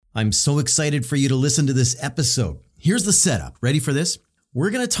I'm so excited for you to listen to this episode. Here's the setup. Ready for this? We're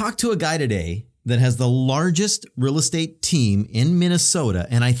going to talk to a guy today that has the largest real estate team in Minnesota,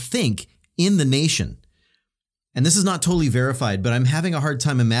 and I think in the nation. And this is not totally verified, but I'm having a hard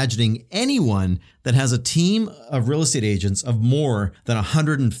time imagining anyone that has a team of real estate agents of more than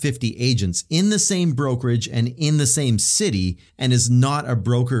 150 agents in the same brokerage and in the same city and is not a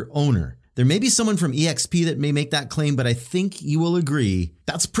broker owner. There may be someone from eXp that may make that claim, but I think you will agree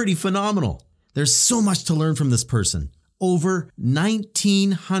that's pretty phenomenal. There's so much to learn from this person. Over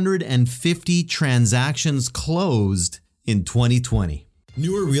 1,950 transactions closed in 2020.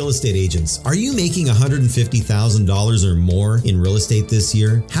 Newer real estate agents, are you making $150,000 or more in real estate this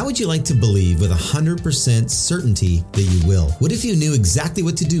year? How would you like to believe with 100% certainty that you will? What if you knew exactly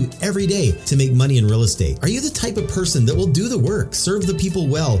what to do every day to make money in real estate? Are you the type of person that will do the work, serve the people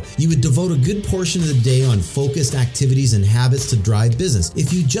well? You would devote a good portion of the day on focused activities and habits to drive business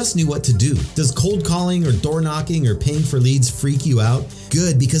if you just knew what to do. Does cold calling or door knocking or paying for leads freak you out?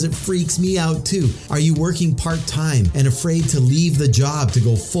 Good, because it freaks me out too. Are you working part-time and afraid to leave the job to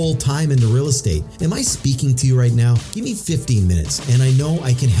go full-time into real estate? Am I speaking to you right now? Give me 15 minutes and I know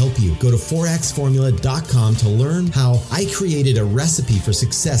I can help you. Go to forexformula.com to learn how I created a recipe for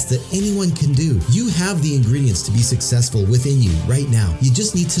success that anyone can do. You have the ingredients to be successful within you right now. You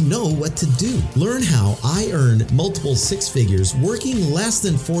just need to know what to do. Learn how I earn multiple six figures working less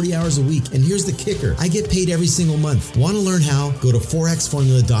than 40 hours a week. And here's the kicker. I get paid every single month. Want to learn how? Go to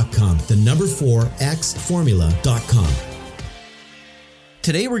forexformula.com. The number 4xformula.com.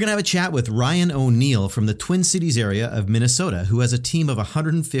 Today, we're going to have a chat with Ryan O'Neill from the Twin Cities area of Minnesota, who has a team of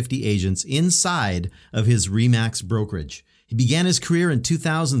 150 agents inside of his RE/MAX brokerage. He began his career in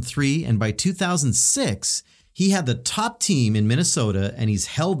 2003, and by 2006, he had the top team in Minnesota, and he's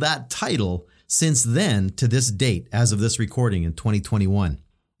held that title since then to this date, as of this recording in 2021.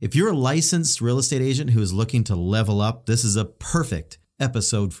 If you're a licensed real estate agent who is looking to level up, this is a perfect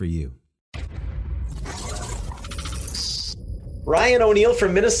episode for you. Ryan O'Neill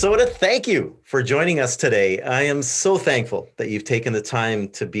from Minnesota, thank you for joining us today. I am so thankful that you've taken the time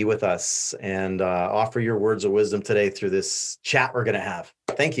to be with us and offer your words of wisdom today through this chat we're going to have.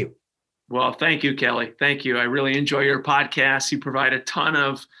 Thank you. Well, thank you, Kelly. Thank you. I really enjoy your podcast. You provide a ton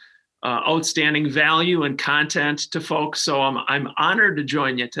of outstanding value and content to folks. So I'm honored to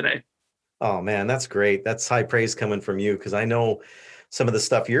join you today. Oh, man, that's great. That's high praise coming from you because I know some of the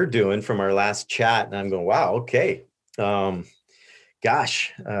stuff you're doing from our last chat. And I'm going, wow, okay.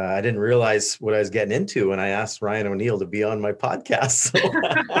 I didn't realize what I was getting into when I asked Ryan O'Neill to be on my podcast. So.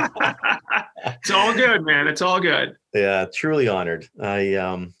 It's all good, man. It's all good. Yeah, truly honored.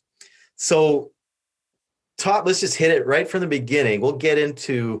 Let's just hit it right from the beginning. We'll get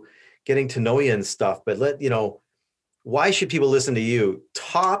into getting to know you and stuff, but why should people listen to you?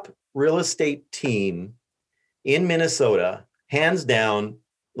 Top real estate team in Minnesota, hands down,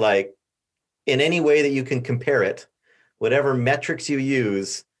 like in any way that you can compare it. Whatever metrics you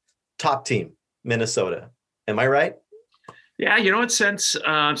use, top team, Minnesota. Am I right? Yeah, it's since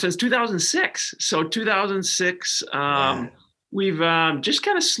 2006. So 2006, we've just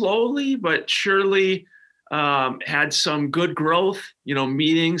kind of slowly but surely had some good growth.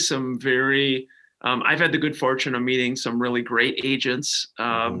 Meeting some very. I've had the good fortune of meeting some really great agents.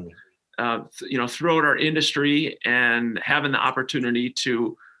 Throughout our industry and having the opportunity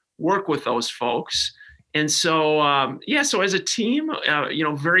to work with those folks. And so, so as a team,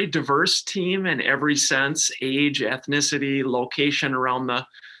 very diverse team in every sense, age, ethnicity, location around the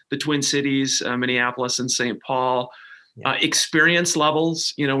Twin Cities, Minneapolis and St. Paul, experience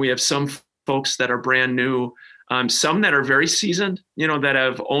levels. We have some folks that are brand new, some that are very seasoned, that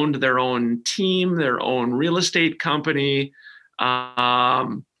have owned their own team, their own real estate company.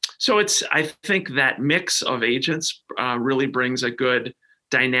 So I think that mix of agents really brings a good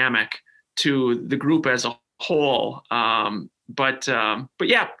dynamic to the group as a whole. But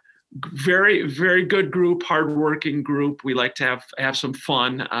yeah, very, very good group, hardworking group. We like to have some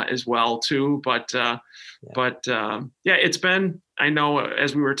fun as well too. But it's been, I know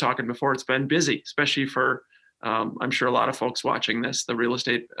as we were talking before, it's been busy, especially for, I'm sure a lot of folks watching this, the real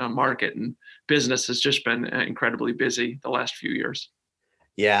estate market and business has just been incredibly busy the last few years.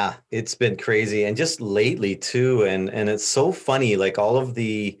 Yeah, it's been crazy. And just lately too. And it's so funny, like all of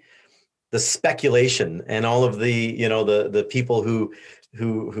the speculation and all of the, the people who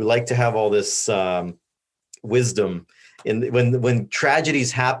like to have all this wisdom. And when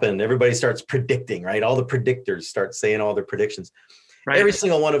tragedies happen, everybody starts predicting, right? All the predictors start saying all their predictions. Right. Every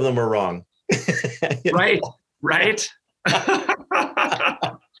single one of them are wrong. Right.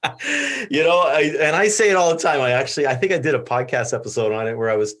 I say it all the time. I think I did a podcast episode on it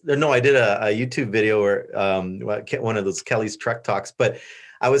where I did a YouTube video where one of those Kelly's Truck Talks, but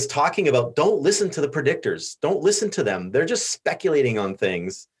I was talking about don't listen to the predictors. Don't listen to them. They're just speculating on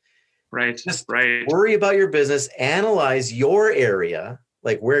things. Right. Just right. worry about your business, analyze your area,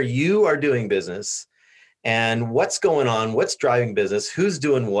 like where you are doing business and what's going on, what's driving business, who's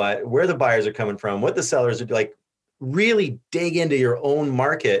doing what, where the buyers are coming from, what the sellers are like. Really dig into your own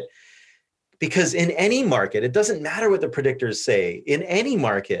market, because in any market, it doesn't matter what the predictors say. In any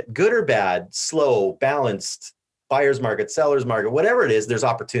market, good or bad, slow, balanced, buyer's market, seller's market, whatever it is, there's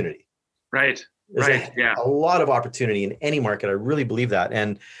opportunity. Right. There's a lot of opportunity in any market. I really believe that.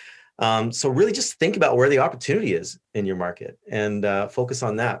 And so really just think about where the opportunity is in your market and focus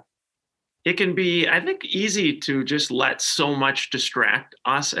on that. It can be, I think, easy to just let so much distract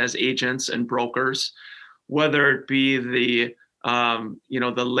us as agents and brokers, whether it be the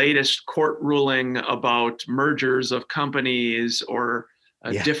latest court ruling about mergers of companies or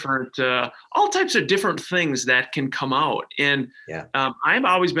different, all types of different things that can come out. And I've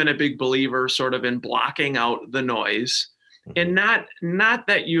always been a big believer sort of in blocking out the noise, and not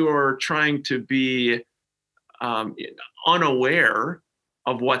that you're trying to be unaware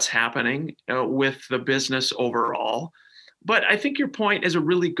of what's happening with the business overall. But I think your point is a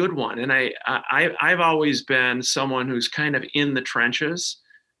really good one. And I've always been someone who's kind of in the trenches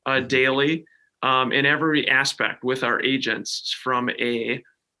daily in every aspect with our agents, from a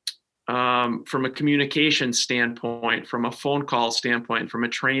communication standpoint, from a phone call standpoint, from a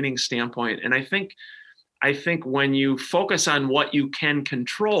training standpoint. And I think when you focus on what you can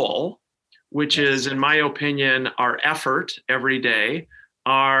control, which is, in my opinion, our effort every day,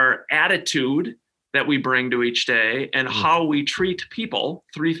 our attitude that we bring to each day, and how we treat people,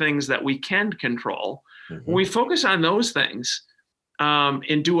 three things that we can control. When we focus on those things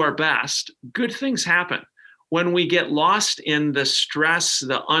and do our best, good things happen. When we get lost in the stress,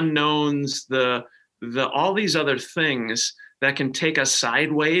 the unknowns, the all these other things that can take us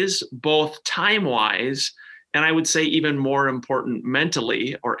sideways, both time-wise, and I would say even more important,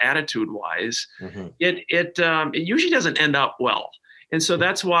 mentally or attitude-wise, it usually doesn't end up well. And so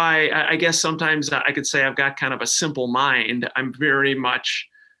that's why I guess sometimes I could say I've got kind of a simple mind. I'm very much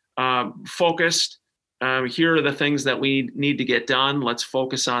focused. Here are the things that we need to get done. Let's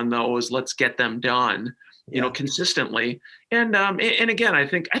focus on those. Let's get them done, consistently. And again, I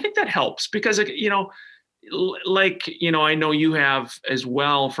think that helps because, I know you have as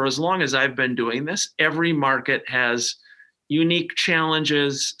well. For as long as I've been doing this, every market has unique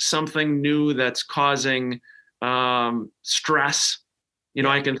challenges, something new that's causing stress.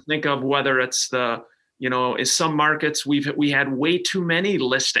 I can think of whether it's in some markets we had way too many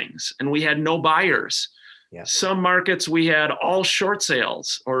listings and we had no buyers. Yeah. Some markets we had all short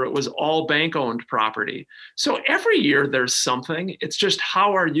sales, or it was all bank-owned property. So every year there's something. It's just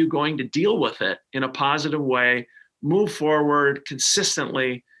how are you going to deal with it in a positive way, move forward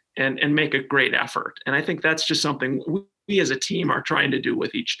consistently, and make a great effort. And I think that's just something we as a team are trying to do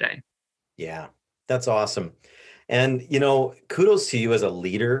with each day. Yeah, that's awesome. And, kudos to you as a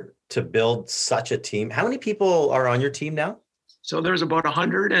leader to build such a team. How many people are on your team now? So there's about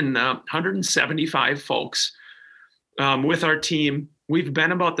 175 folks with our team. We've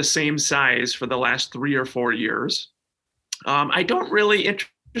been about the same size for the last 3 or 4 years. I don't really,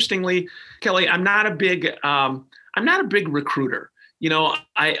 interestingly, Kelly, I'm not a big recruiter.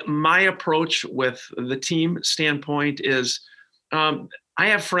 My approach with the team standpoint is I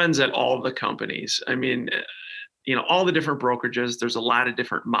have friends at all the companies. I mean, all the different brokerages, there's a lot of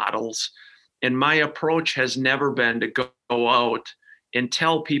different models. And my approach has never been to go out and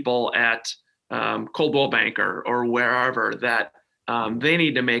tell people at Coldwell Banker or wherever that they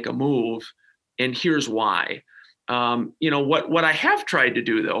need to make a move. And here's why. What I have tried to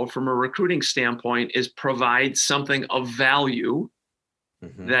do, though, from a recruiting standpoint, is provide something of value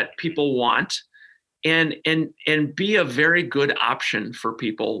that people want, and be a very good option for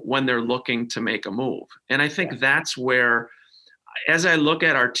people when they're looking to make a move. And I think that's where, as I look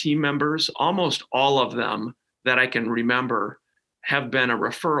at our team members, almost all of them that I can remember have been a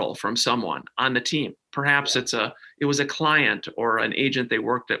referral from someone on the team. Perhaps it was a client or an agent they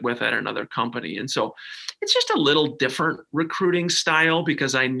worked with at another company. And so it's just a little different recruiting style,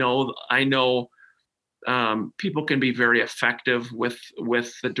 because I know people can be very effective with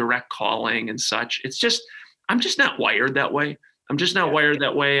the direct calling and such. I'm just not wired that way.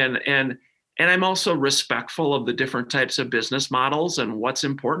 And I'm also respectful of the different types of business models and what's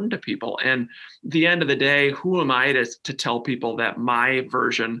important to people. And at the end of the day, who am I to tell people that my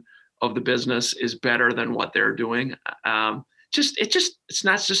version of the business is better than what they're doing? it's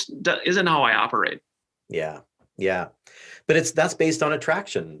not just isn't how I operate. Yeah. Yeah. But that's based on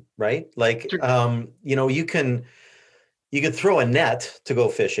attraction, right? Like, you could throw a net to go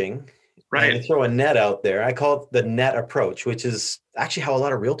fishing, Right. and you throw a net out there. I call it the net approach, which is actually how a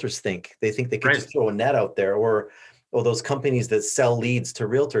lot of realtors think. They think they could just throw a net out there, or those companies that sell leads to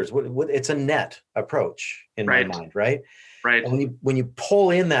realtors. It's a net approach in my mind, right? Right. And when you pull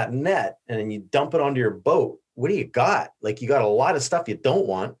in that net and you dump it onto your boat, what do you got? Like, you got a lot of stuff you don't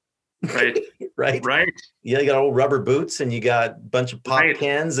want. Right. Right. Yeah, you got old rubber boots, and you got a bunch of pop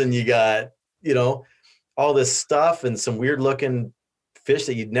cans, and you got, all this stuff, and some weird looking fish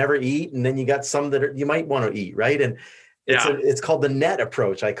that you'd never eat. And then you got some that you might want to eat. Right. And it's called the net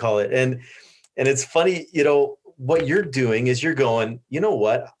approach, I call it. And it's funny, what you're doing is you're going, you know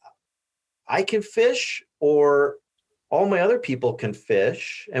what, I can fish, or all my other people can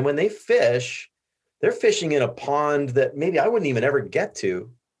fish. And when they fish, they're fishing in a pond that maybe I wouldn't even ever get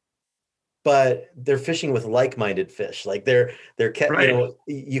to, but they're fishing with like-minded fish. Like they're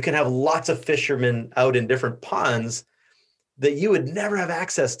you can have lots of fishermen out in different ponds that you would never have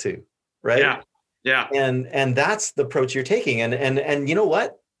access to. Right. Yeah. And that's the approach you're taking. And you know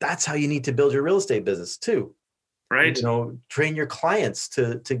what? That's how you need to build your real estate business too. Right. Train your clients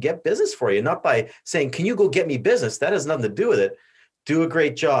to get business for you, not by saying, can you go get me business? That has nothing to do with it. Do a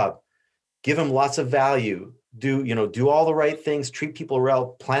great job. Give them lots of value. Do all the right things, treat people well,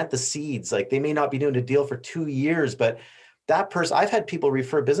 plant the seeds. Like, they may not be doing a deal for 2 years, but that person, I've had people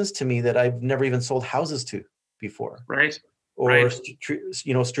refer business to me that I've never even sold houses to before. Right. Or,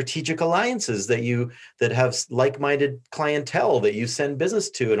 strategic alliances that have like-minded clientele that you send business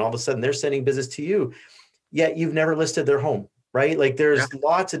to, and all of a sudden they're sending business to you, yet you've never listed their home, right? Like, there's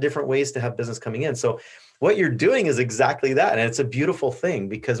lots of different ways to have business coming in. So what you're doing is exactly that. And it's a beautiful thing,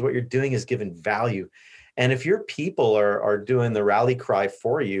 because what you're doing is giving value. And if your people are doing the rally cry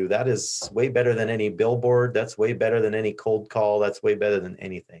for you, that is way better than any billboard. That's way better than any cold call. That's way better than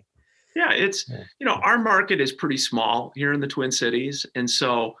anything. Yeah, our market is pretty small here in the Twin Cities. And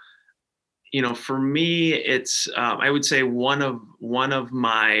so, for me, it's, I would say one of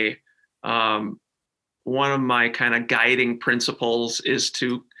my kind of guiding principles is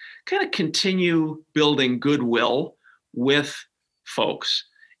to kind of continue building goodwill with folks.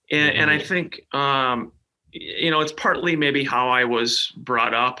 And I think, it's partly maybe how I was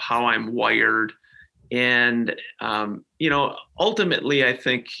brought up, how I'm wired. And, ultimately, I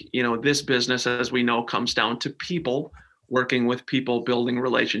think, this business, as we know, comes down to people, working with people, building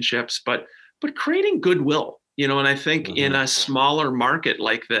relationships, but creating goodwill, and I think in a smaller market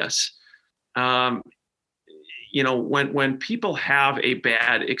like this, when people have a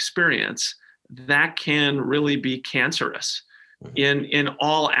bad experience, that can really be cancerous in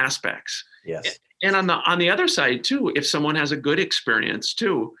all aspects. Yes. And on the other side too, if someone has a good experience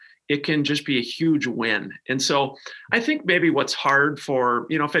too, it can just be a huge win. And so I think maybe what's hard for,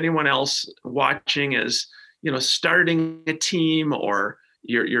 if anyone else watching is, starting a team, or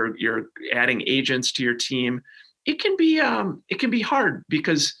you're adding agents to your team, it can be hard,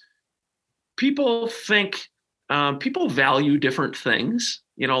 because people value different things,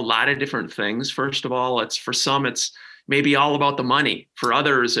 a lot of different things. First of all, for some, it's maybe all about the money. For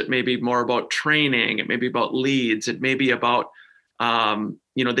others, it may be more about training. It may be about leads. It may be about,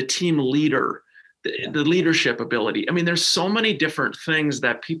 the team leader, the leadership ability. I mean, there's so many different things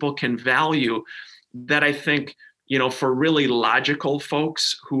that people can value that I think, for really logical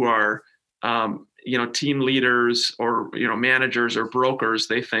folks who are, team leaders or, managers or brokers,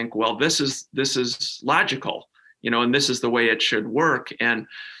 they think, well, this is logical, and this is the way it should work. And,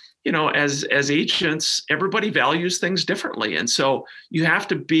 as agents, everybody values things differently. And so you have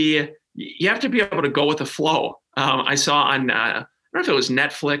to be able to go with the flow. I saw on, I don't know if it was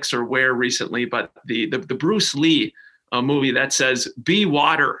Netflix or where recently, but the Bruce Lee movie that says, "Be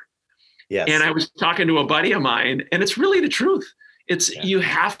water." Yes. And I was talking to a buddy of mine, and it's really the truth. You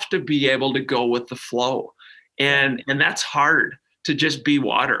have to be able to go with the flow. And that's hard, to just be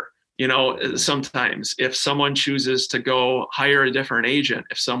water. Sometimes if someone chooses to go hire a different agent,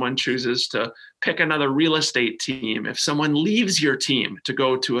 if someone chooses to pick another real estate team, if someone leaves your team to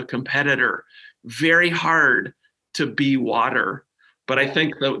go to a competitor, very hard to be water. But I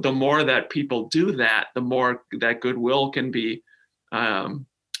think the more that people do that, the more that goodwill can be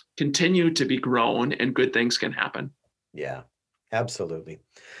continue to be grown, and good things can happen. Yeah, absolutely.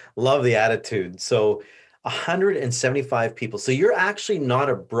 Love the attitude. So 175 people. So you're actually not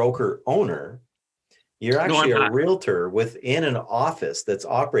a broker owner. You're actually a realtor within an office that's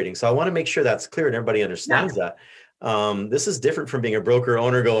operating. So I want to make sure that's clear and everybody understands that. This is different from being a broker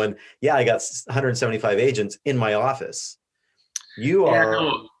owner going, I got 175 agents in my office. You are.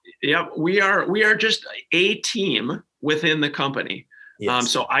 No, yeah, we are just a team within the company.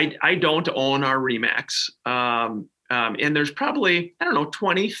 Yes. So I don't own our Remax. And there's probably, I don't know,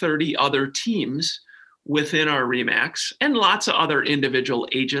 20, 30 other teams within our Remax and lots of other individual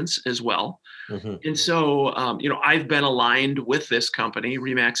agents as well. Mm-hmm. And so, I've been aligned with this company,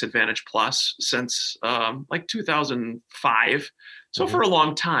 Remax Advantage Plus, since like 2005. So for a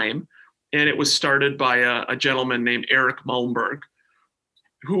long time. And it was started by a gentleman named Eric Mullenberg,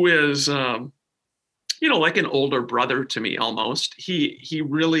 who is, like an older brother to me almost. He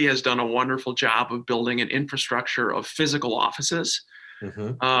really has done a wonderful job of building an infrastructure of physical offices.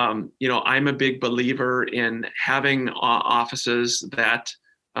 Mm-hmm. I'm a big believer in having offices that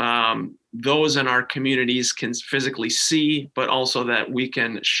those in our communities can physically see, but also that we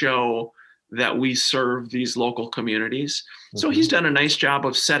can show that we serve these local communities. So he's done a nice job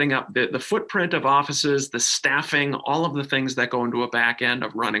of setting up the footprint of offices, the staffing, all of the things that go into a back end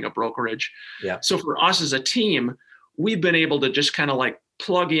of running a brokerage. Yeah. So for us as a team, we've been able to just kind of like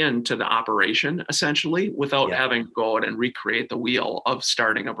plug into the operation essentially without having to go out and recreate the wheel of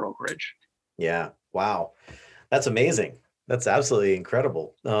starting a brokerage. Yeah. Wow. That's amazing. That's absolutely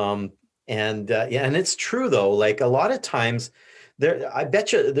incredible. And it's true though. Like a lot of times I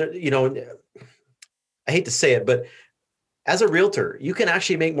bet you, I hate to say it, but as a realtor, you can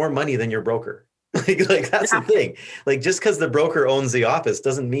actually make more money than your broker. like that's the thing. Like just because the broker owns the office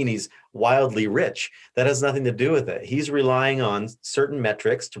doesn't mean he's wildly rich. That has nothing to do with it. He's relying on certain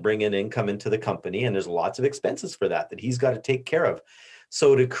metrics to bring in income into the company. And there's lots of expenses for that he's got to take care of.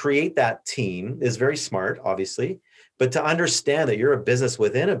 So to create that team is very smart, obviously, but to understand that you're a business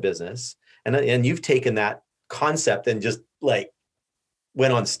within a business and you've taken that concept and just like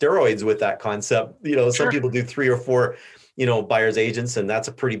went on steroids with that concept. Some people do 3 or 4, buyer's agents, and that's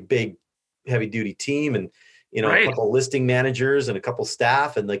a pretty big, heavy duty team. And, a couple listing managers and a couple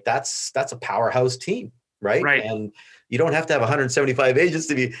staff. And like, that's a powerhouse team. Right. And you don't have to have 175 agents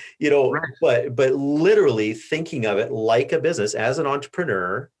to be, but literally thinking of it like a business as an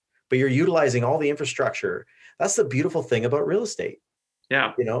entrepreneur, but you're utilizing all the infrastructure. That's the beautiful thing about real estate.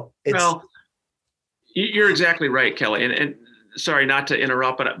 Yeah. You're exactly right, Kelly. And sorry, not to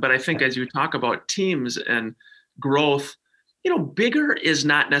interrupt, but I think as you talk about teams and growth, bigger is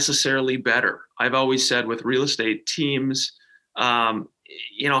not necessarily better. I've always said with real estate teams,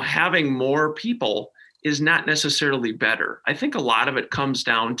 having more people is not necessarily better. I think a lot of it comes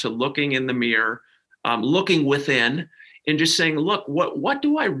down to looking in the mirror, looking within and just saying, look, what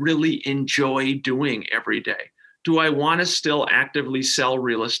do I really enjoy doing every day? Do I want to still actively sell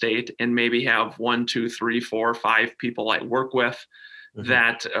real estate and maybe have 1, 2, 3, 4, 5 people I work with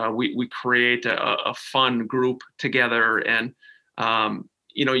that we create a fun group together? And,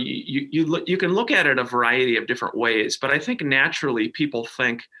 you can look at it a variety of different ways, but I think naturally people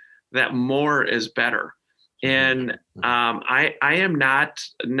think that more is better. And I am not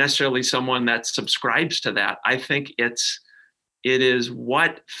necessarily someone that subscribes to that. I think it is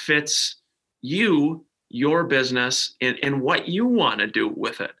what fits you, your business, and what you want to do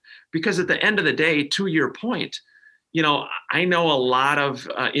with it. Because at the end of the day, to your point, I know a lot of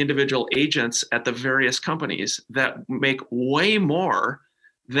individual agents at the various companies that make way more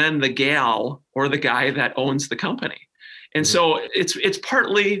than the gal or the guy that owns the company. And so it's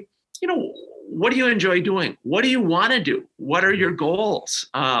partly, what do you enjoy doing? What do you want to do? What are your goals?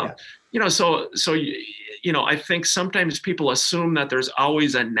 I think sometimes people assume that there's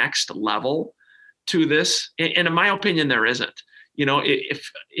always a next level to this. And in my opinion, there isn't.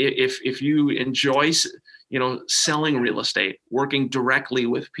 If you enjoy, selling real estate, working directly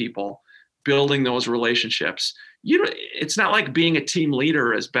with people, building those relationships, it's not like being a team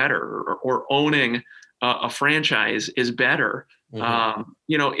leader is better or owning a franchise is better.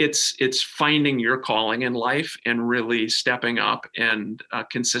 It's finding your calling in life and really stepping up and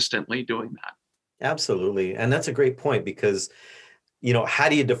consistently doing that. Absolutely. And that's a great point because, how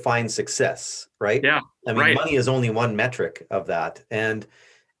do you define success, right? Yeah. I mean, money is only one metric of that. And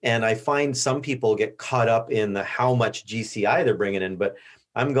I find some people get caught up in the how much GCI they're bringing in, but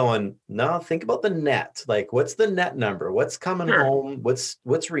I'm going, no, think about the net. Like, what's the net number? What's coming home? What's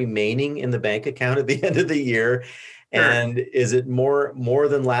remaining in the bank account at the end of the year? And is it more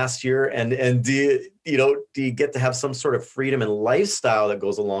than last year? And do you get to have some sort of freedom and lifestyle that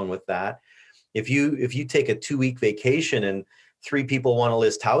goes along with that? If you take a 2-week vacation and 3 people want to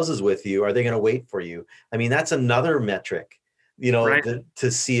list houses with you, are they going to wait for you? I mean, that's another metric, to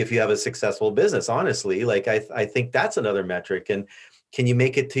see if you have a successful business. Honestly, like I think that's another metric. And can you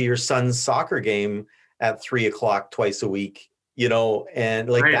make it to your son's soccer game at 3:00 twice a week? and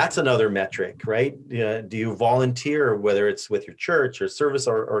like, that's another metric, right? Do you volunteer, whether it's with your church or service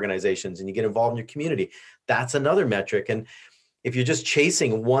organizations, and you get involved in your community? That's another metric. And if you're just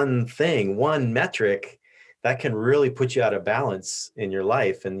chasing one thing, one metric, that can really put you out of balance in your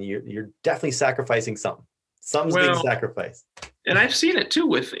life. And you're definitely sacrificing something. Something's being sacrificed. And I've seen it too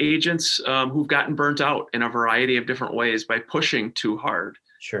with agents who've gotten burnt out in a variety of different ways by pushing too hard.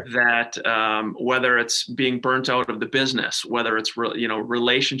 Sure. That whether it's being burnt out of the business, whether it's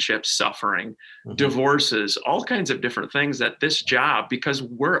relationships suffering, divorces, all kinds of different things, that this job, because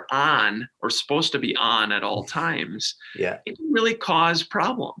we're on or supposed to be on at all times, it can really cause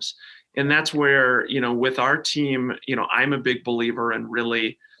problems. And that's where, with our team, I'm a big believer in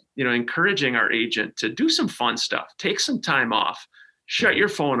really, encouraging our agent to do some fun stuff, take some time off, shut your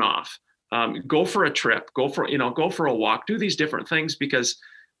phone off, go for a trip, go for a walk, do these different things, because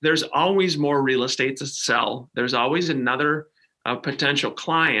there's always more real estate to sell. There's always another potential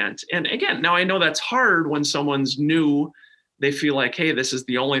client. And again, now I know that's hard when someone's new, they feel like, hey, this is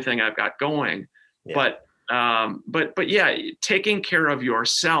the only thing I've got going. Yeah. But yeah, taking care of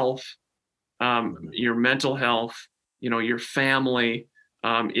yourself, your mental health, your family,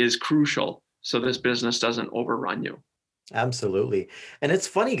 is crucial, so this business doesn't overrun you. Absolutely. And it's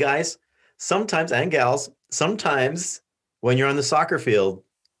funny, guys, sometimes, and gals, sometimes when you're on the soccer field,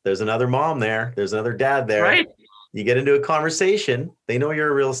 there's another mom there, there's another dad there. Right. You get into a conversation, they know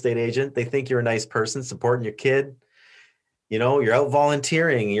you're a real estate agent, they think you're a nice person supporting your kid. You're out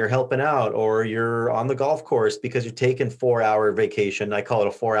volunteering, you're helping out, or you're on the golf course because you're taking 4-hour vacation. I call it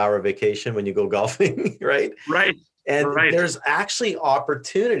a 4-hour vacation when you go golfing, right? Right. And there's actually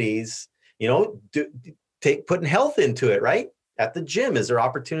opportunities, putting health into it, right? At the gym, is there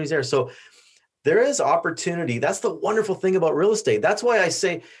opportunities there? So there is opportunity. That's the wonderful thing about real estate. That's why I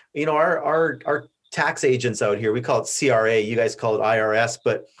say, our tax agents out here, we call it CRA, you guys call it IRS,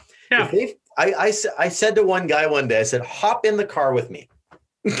 but if I said to one guy one day, I said, hop in the car with me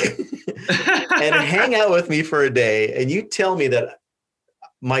and hang out with me for a day. And you tell me that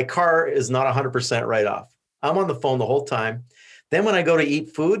my car is not 100% write-off. I'm on the phone the whole time. Then when I go to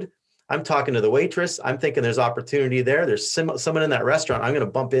eat food, I'm talking to the waitress. I'm thinking there's opportunity there. There's someone in that restaurant I'm going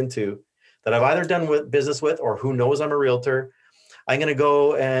to bump into that I've either done business with, or who knows I'm a realtor. I'm going to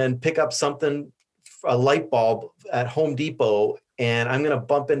go and pick up something, a light bulb at Home Depot, and I'm going to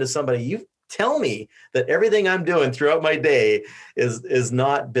bump into somebody. You tell me that everything I'm doing throughout my day is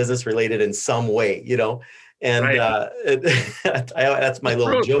not business related in some way, and that's my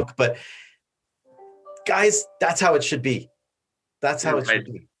little joke, but guys, that's how it should be. That's how it should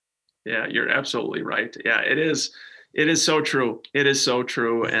be. Yeah, you're absolutely right. Yeah, it is so true. It is so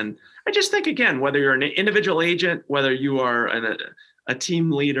true. And I just think, again, whether you're an individual agent, whether you are a team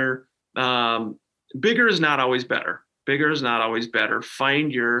leader, bigger is not always better. Bigger is not always better.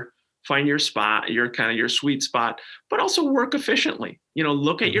 Find your spot, your sweet spot, but also work efficiently.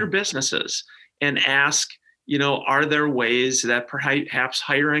 Look at your businesses and ask, are there ways that perhaps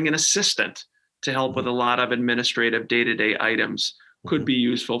hiring an assistant to help with a lot of administrative day-to-day items could be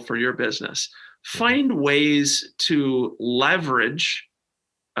useful for your business. Find ways to leverage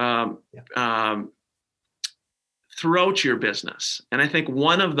throughout your business. And I think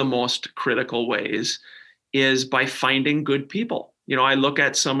one of the most critical ways is by finding good people. I look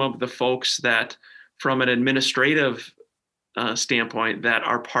at some of the folks that, from an administrative standpoint, that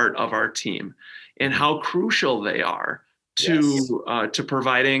are part of our team, and how crucial they are to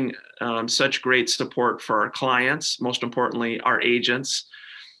providing such great support for our clients, most importantly, our agents.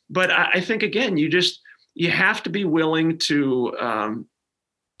 But I think, again, you have to be willing to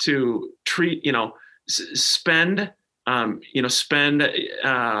treat, spend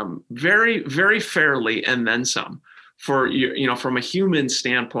very, very fairly, and then some, for from a human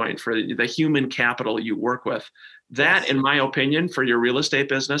standpoint, for the human capital you work with. That, in my opinion, for your real estate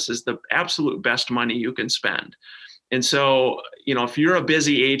business, is the absolute best money you can spend. And so, if you're a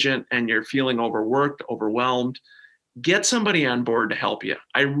busy agent and you're feeling overworked, overwhelmed, get somebody on board to help you.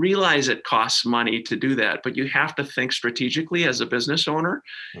 I realize it costs money to do that, but you have to think strategically as a business owner.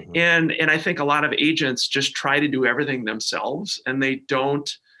 And I think a lot of agents just try to do everything themselves, and they don't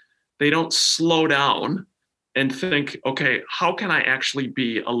slow down and think, okay, how can I actually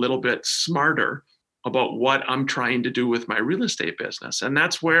be a little bit smarter about what I'm trying to do with my real estate business? And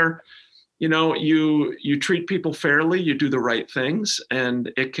that's where, you treat people fairly, you do the right things,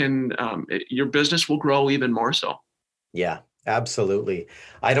 and it can, your business will grow even more so. Yeah, absolutely.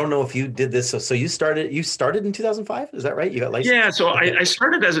 I don't know if you did this. So you started in 2005. Is that right? You got licensed? Yeah. So I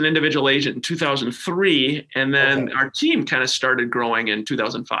started as an individual agent in 2003, and then our team kind of started growing in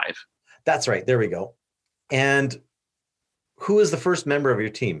 2005. That's right. There we go. And who is the first member of your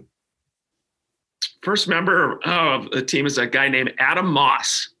team? First member of the team is a guy named Adam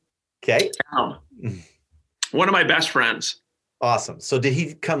Moss. Okay. One of my best friends. Awesome. So did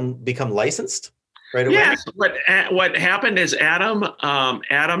he become licensed right away? Yes. What happened is Adam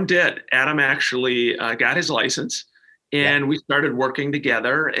actually got his license, and we started working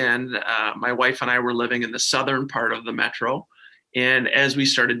together. And my wife and I were living in the southern part of the metro. And as we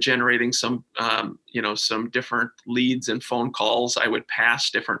started generating some different leads and phone calls, I would pass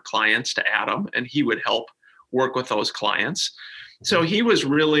different clients to Adam, and he would help work with those clients. So he was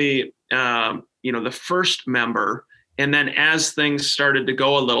really, the first member. And then as things started to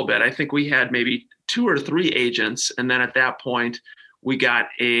go a little bit, I think we had maybe 2 or 3 agents. And then at that point, we got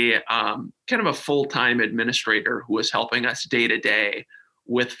a kind of a full-time administrator who was helping us day to day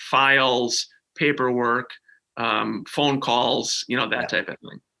with files, paperwork, phone calls, that type of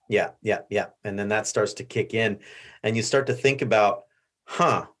thing. Yeah. And then that starts to kick in, and you start to think about,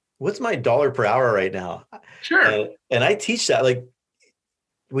 what's my dollar per hour right now? Sure. And I teach that, like,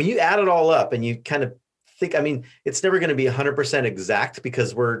 when you add it all up and you kind of think, it's never going to be 100% exact,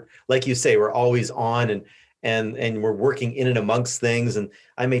 because we're, like you say, we're always on and we're working in and amongst things. And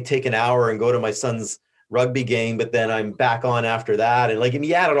I may take an hour and go to my son's rugby game, but then I'm back on after that. And like, if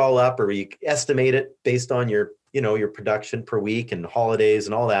you add it all up, or you estimate it based on your production per week and holidays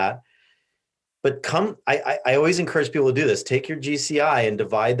and all that. But I always encourage people to do this. Take your GCI and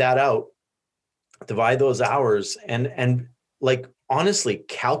divide that out, divide those hours, and like, honestly,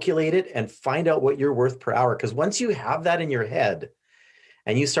 calculate it and find out what you're worth per hour. Because once you have that in your head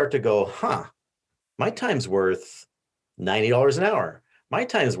and you start to go, my time's worth $90 an hour. My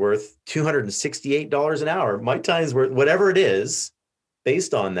time's worth $268 an hour. My time's worth whatever it is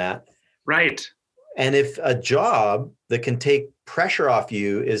based on that. Right. And if a job that can take pressure off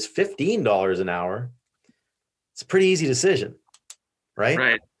you is $15 an hour, it's a pretty easy decision, right?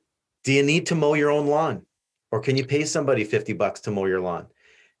 Right. Do you need to mow your own lawn? Or can you pay somebody $50 to mow your lawn?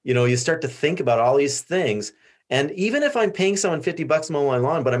 You start to think about all these things. And even if I'm paying someone $50 to mow my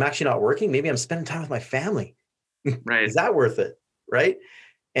lawn, but I'm actually not working, maybe I'm spending time with my family. Right. Is that worth it? Right.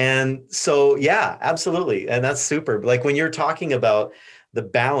 And so, yeah, absolutely. And that's super. Like when you're talking about the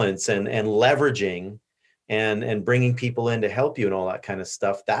balance and leveraging and bringing people in to help you and all that kind of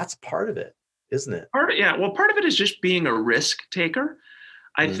stuff, that's part of it, isn't it? Part of it is just being a risk taker.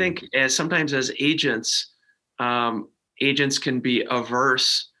 I think sometimes as agents can be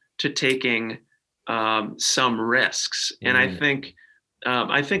averse to taking some risks. And I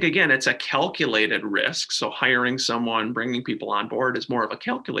think again, it's a calculated risk. So hiring someone, bringing people on board is more of a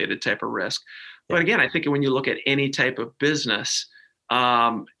calculated type of risk. But again, I think when you look at any type of business,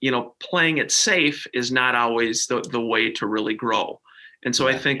 playing it safe is not always the way to really grow. And so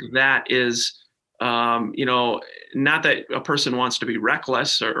I think that is, not that a person wants to be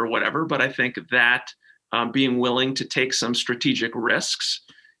reckless or whatever, but I think that being willing to take some strategic risks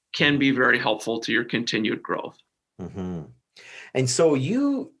can be very helpful to your continued growth. Mm-hmm. And so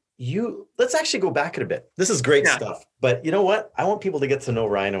you let's actually go back a bit. This is great stuff, but you know what? I want people to get to know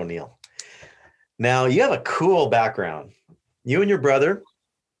Ryan O'Neill. Now, you have a cool background. You and your brother,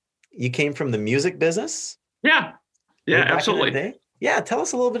 you came from the music business. Yeah, absolutely. Yeah, tell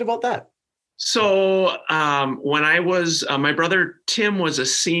us a little bit about that. So when I was, my brother Tim was a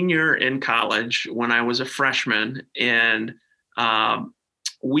senior in college when I was a freshman, and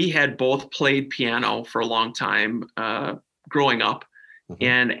we had both played piano for a long time growing up. Mm-hmm.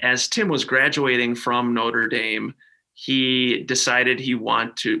 And as Tim was graduating from Notre Dame, he decided he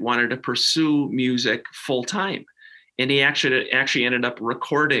wanted to pursue music full time. And he actually ended up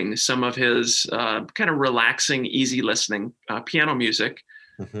recording some of his kind of relaxing, easy listening piano music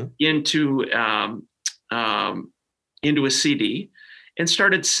into a CD, and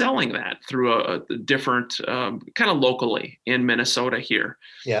started selling that through a different kind of locally in Minnesota here.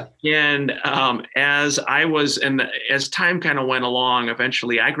 Yeah. And as time kind of went along,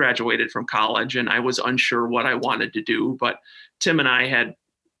 eventually I graduated from college and I was unsure what I wanted to do, but Tim and I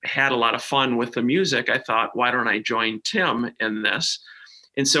had a lot of fun with the music. I thought, why don't I join Tim in this?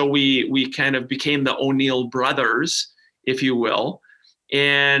 And so we kind of became the O'Neill brothers, if you will,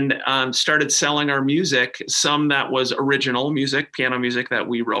 and started selling our music. Some that was original music, piano music that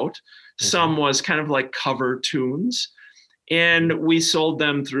we wrote. Mm-hmm. Some was kind of like cover tunes. And we sold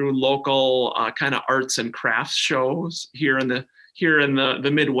them through local kind of arts and crafts shows here in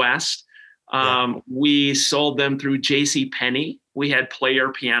the Midwest. We sold them through JCPenney. We had player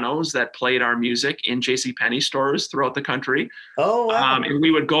pianos that played our music in JCPenney stores throughout the country. Oh, wow. And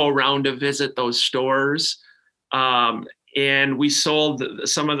we would go around to visit those stores. And we sold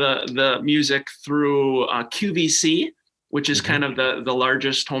some of the music through QVC, which is kind of the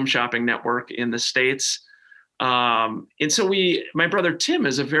largest home shopping network in the States. And so my brother Tim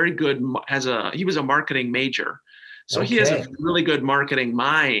is he was a marketing major. So he has a really good marketing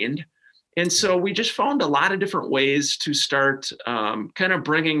mind. And so we just found a lot of different ways to start kind of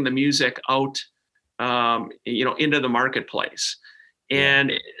bringing the music out, into the marketplace.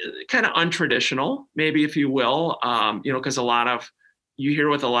 And kind of untraditional, maybe, if you will, because you hear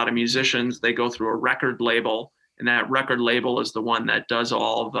with a lot of musicians, they go through a record label, and that record label is the one that does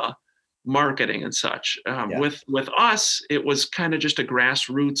all the marketing and such. With us, it was kind of just a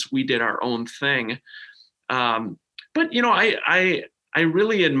grassroots. We did our own thing. But I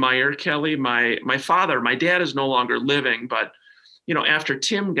really admire, Kelly, my father. My dad is no longer living, but after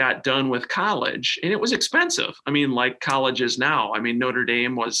Tim got done with college, and it was expensive. I mean, like college is now. I mean, Notre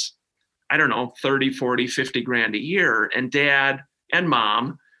Dame was, I don't know, 30, 40, 50 grand a year. And Dad and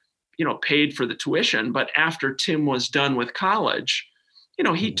Mom, paid for the tuition. But after Tim was done with college,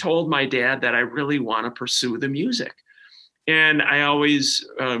 he told my dad that I really want to pursue the music. And I always,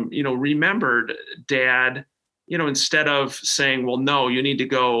 remembered Dad, instead of saying, well, no, you need to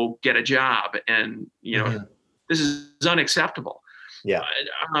go get a job. And, this is unacceptable. Yeah.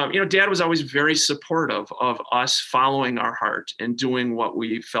 Dad was always very supportive of us following our heart and doing what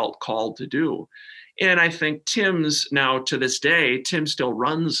we felt called to do. And I think Tim's now, to this day, Tim still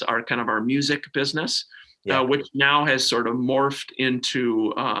runs our music business, which now has sort of morphed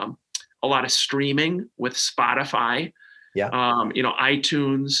into a lot of streaming with Spotify,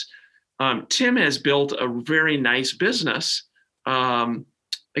 iTunes. Tim has built a very nice business,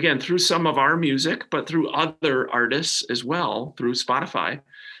 again, through some of our music, but through other artists as well, through Spotify.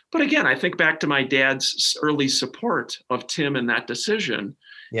 But again, I think back to my dad's early support of Tim in that decision.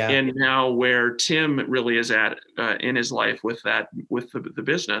 Yeah. And now where Tim really is at in his life with the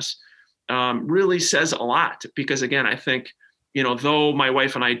business really says a lot. Because again, I think, though my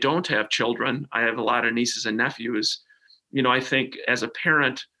wife and I don't have children, I have a lot of nieces and nephews. I think as a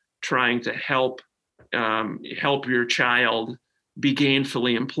parent trying to help your child be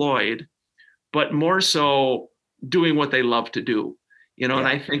gainfully employed, but more so doing what they love to do, and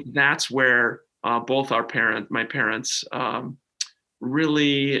I think that's where both my parents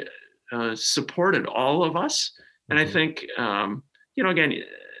really supported all of us. And I think, again,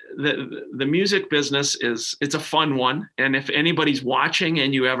 the music business it's a fun one. And if anybody's watching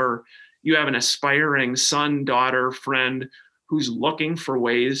and you have an aspiring son, daughter, friend who's looking for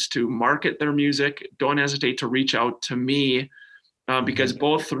ways to market their music, don't hesitate to reach out to me. Because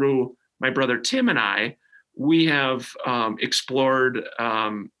both through my brother Tim and I, we have explored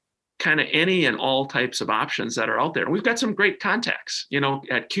kind of any and all types of options that are out there. And we've got some great contacts,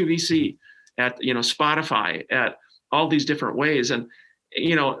 at QVC, at, Spotify, at all these different ways. And,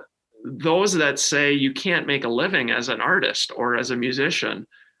 those that say you can't make a living as an artist or as a musician,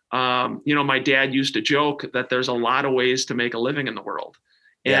 my dad used to joke that there's a lot of ways to make a living in the world.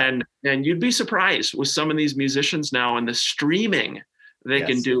 And you'd be surprised with some of these musicians now and the streaming they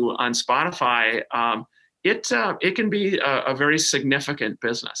can do on Spotify. It can be a very significant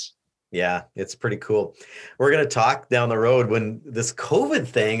business. Yeah, it's pretty cool. We're going to talk down the road when this COVID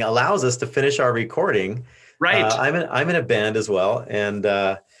thing allows us to finish our recording. Right. I'm in a band as well, and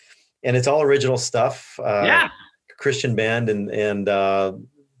it's all original stuff. Christian band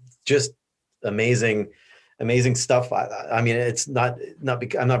and just amazing stuff. I mean, it's not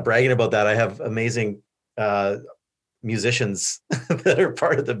I'm not bragging about that. I have amazing musicians that are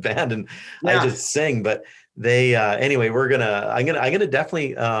part of the band, and I just sing. But they anyway, I'm gonna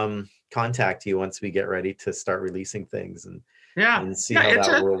definitely contact you once we get ready to start releasing things and see how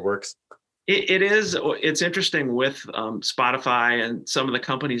that world works. It's interesting with Spotify and some of the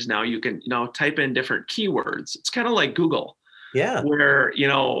companies now. You can type in different keywords. It's kind of like Google. Yeah. Where,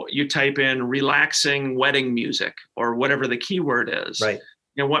 you type in relaxing wedding music or whatever the keyword is. Right.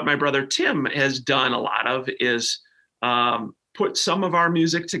 And what my brother Tim has done a lot of is put some of our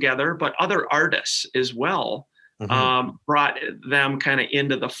music together, but other artists as well, brought them kind of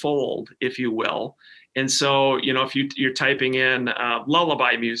into the fold, if you will. And so, if you're typing in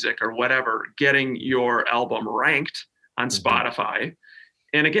lullaby music or whatever, getting your album ranked on Spotify.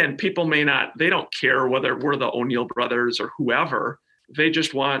 And again, people they don't care whether we're the O'Neill brothers or whoever. They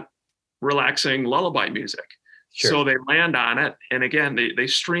just want relaxing lullaby music. Sure. So they land on it. And again, they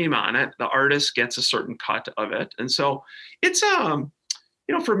stream on it. The artist gets a certain cut of it. And so it's,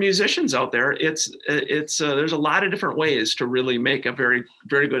 for musicians out there, it's there's a lot of different ways to really make a very,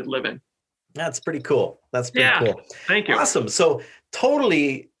 very good living. That's pretty cool. That's pretty cool. Thank you. Awesome. So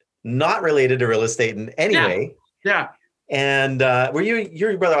totally not related to real estate in any way. Yeah. And were you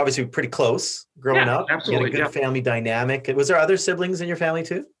your brother obviously pretty close growing up? Absolutely. You had a good family dynamic. Was there other siblings in your family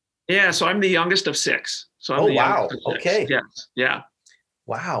too? Yeah, so I'm the youngest of 6. So I'm the wow. youngest of 6. Okay. Yes. Yeah.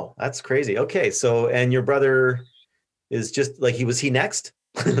 Wow, that's crazy. Okay, so and your brother is just like was he next?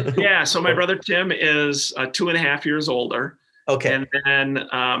 Yeah. So my brother Tim is 2.5 years older. Okay. And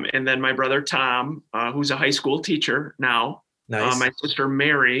then my brother Tom, who's a high school teacher now. Nice. My sister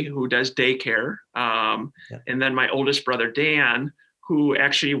Mary, who does daycare. And then my oldest brother Dan, who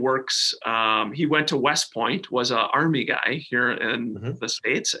actually works. He went to West Point, was an Army guy here in the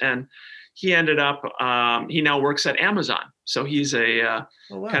States, and he ended up. He now works at Amazon. So he's a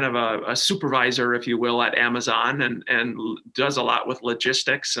kind of a supervisor, if you will, at Amazon, and does a lot with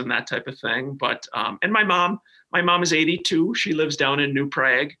logistics and that type of thing. But and my mom is 82. She lives down in New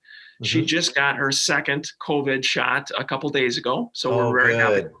Prague. She just got her second COVID shot a couple days ago, so we're very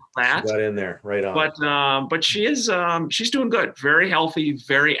happy with that. She got in there right on. But she is she's doing good, very healthy,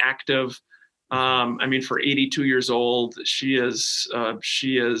 very active. I mean, for 82 years old, she is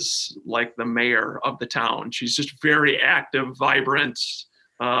like the mayor of the town. She's just very active, vibrant.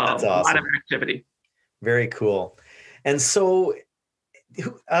 That's awesome. A lot of activity. Very cool. And so,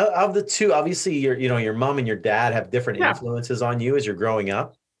 of the two, obviously, your mom and your dad have different influences on you as you're growing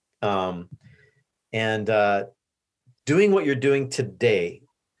up. And doing what you're doing today,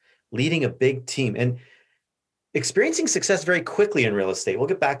 leading a big team and experiencing success very quickly in real estate. We'll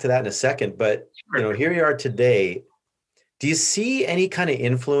get back to that in a second, but here you are today. Do you see any kind of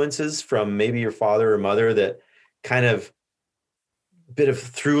influences from maybe your father or mother that kind of bit of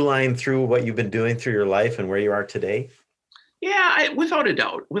through line through what you've been doing through your life and where you are today? Yeah, without a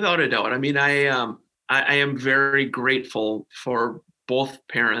doubt. I mean, I am very grateful for both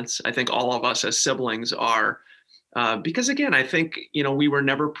parents. I think all of us as siblings are, because again, I think, we were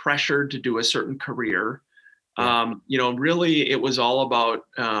never pressured to do a certain career. Really it was all about,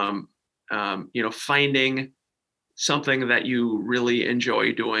 finding something that you really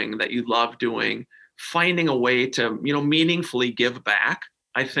enjoy doing, that you love doing, finding a way to, meaningfully give back.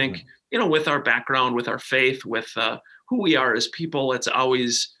 I think, with our background, with our faith, with who we are as people, it's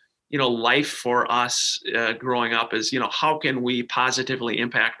always, life for us growing up is, how can we positively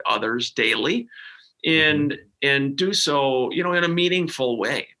impact others daily and do so, in a meaningful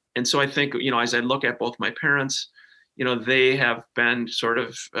way. And so I think, as I look at both my parents, they have been sort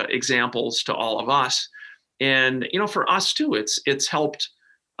of examples to all of us. And, for us too, it's helped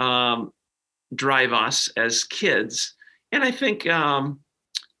drive us as kids. And I think,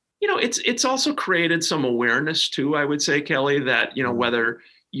 it's also created some awareness too, I would say, Kelly, that, whether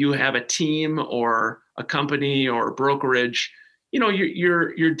you have a team or a company or a brokerage,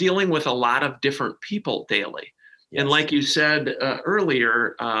 you're dealing with a lot of different people daily. Yes. And like you said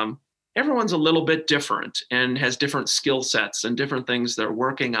earlier, everyone's a little bit different and has different skill sets and different things they're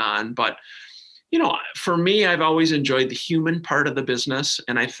working on. But, for me, I've always enjoyed the human part of the business.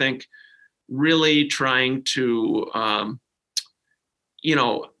 And I think really trying to,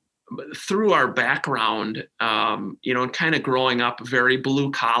 through our background, and kind of growing up very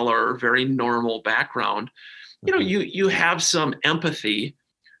blue collar, very normal background, you have some empathy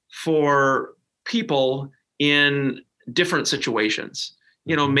for people in different situations.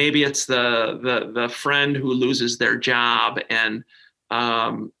 Maybe it's the friend who loses their job and,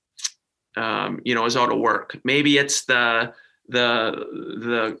 is out of work. Maybe it's the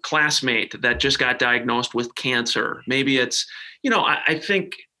classmate that just got diagnosed with cancer. Maybe it's, I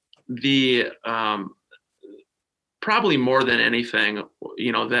think probably more than anything,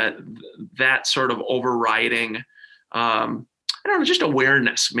 that sort of overriding, I don't know, just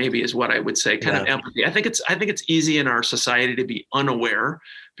awareness maybe is what I would say, kind of empathy. I think it's easy in our society to be unaware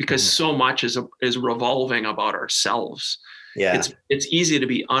because so much is revolving about ourselves. Yeah. It's easy to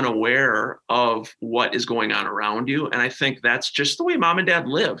be unaware of what is going on around you. And I think that's just the way mom and dad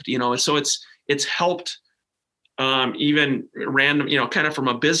lived, so it's helped even random, kind of from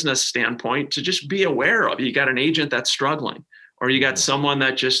a business standpoint to just be aware of, you got an agent that's struggling, or you got someone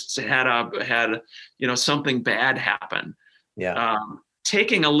that just had something bad happen. Yeah.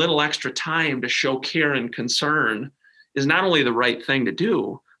 Taking a little extra time to show care and concern is not only the right thing to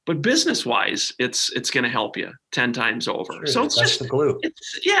do, but business wise, it's going to help you 10 times over. Sure, so it's just the glue.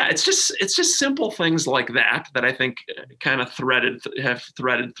 It's just simple things like that I think kind of have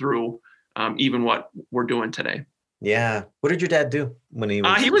threaded through even what we're doing today. Yeah. What did your dad do when he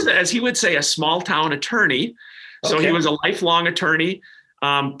was? He was, as he would say, a small town attorney. So he was a lifelong attorney,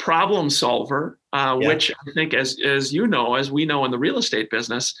 problem solver, which I think, as we know in the real estate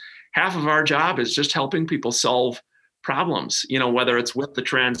business, half of our job is just helping people solve problems, whether it's with the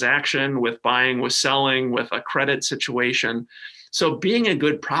transaction, with buying, with selling, with a credit situation. So being a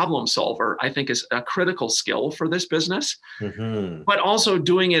good problem solver, I think, is a critical skill for this business, but also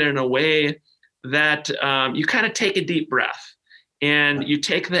doing it in a way that you kind of take a deep breath and you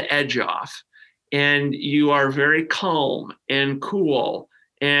take the edge off and you are very calm and cool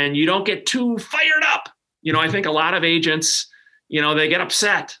and you don't get too fired up. I think a lot of agents, they get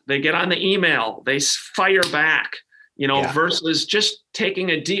upset, they get on the email, they fire back, versus just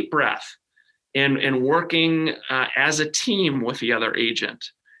taking a deep breath and working as a team with the other agent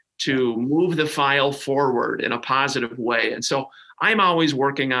to move the file forward in a positive way. And so I'm always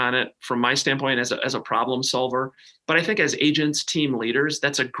working on it from my standpoint as a problem solver. But I think as agents, team leaders,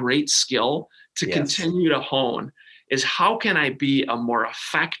 that's a great skill to continue to hone, is how can I be a more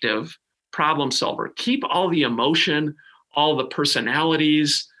effective problem solver? Keep all the emotion, all the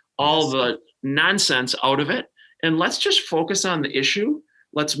personalities, all the nonsense out of it. And let's just focus on the issue.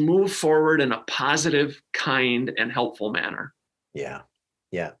 Let's move forward in a positive, kind, and helpful manner. Yeah.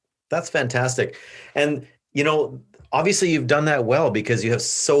 Yeah. That's fantastic. And, obviously you've done that well because you have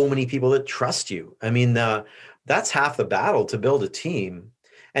so many people that trust you. I mean, that's half the battle, to build a team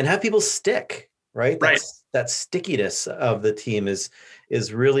and have people stick, right? That stickiness of the team is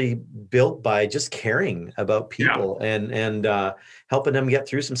really built by just caring about people and helping them get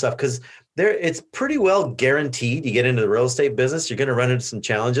through some stuff. Because it's pretty well guaranteed you get into the real estate business, you're going to run into some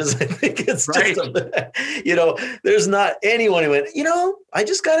challenges. I think it's just, there's not anyone who went, I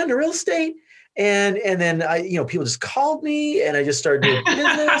just got into real estate. And then people just called me and I just started doing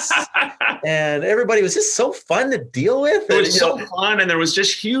business and everybody was just so fun to deal with. It was so fun. And there was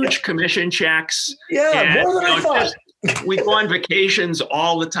just huge commission checks. Yeah. More than I thought. We go on vacations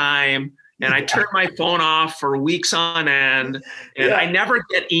all the time and I turn my phone off for weeks on end and I never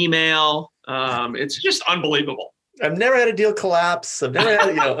get email. It's just unbelievable. I've never had a deal collapse. I've never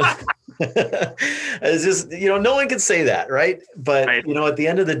had, it's just, no one can say that. Right. But, at the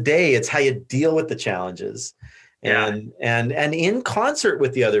end of the day, it's how you deal with the challenges and in concert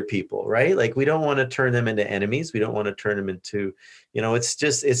with the other people. Right. Like we don't want to turn them into enemies. We don't want to turn them into, it's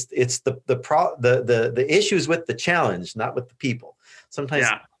just, it's the issues with the challenge, not with the people. Sometimes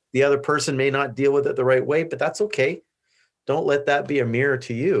the other person may not deal with it the right way, but that's okay. Don't let that be a mirror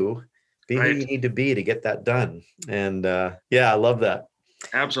to you. Be who you need to be to get that done. And I love that.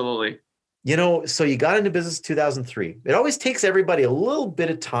 Absolutely. So you got into business 2003. It always takes everybody a little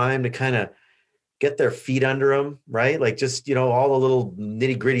bit of time to kind of get their feet under them, right? Like just, all the little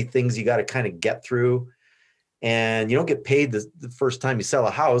nitty gritty things you got to kind of get through. And you don't get paid the first time you sell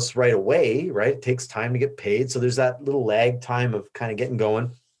a house right away, right? It takes time to get paid. So there's that little lag time of kind of getting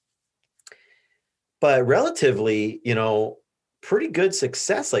going. But relatively, pretty good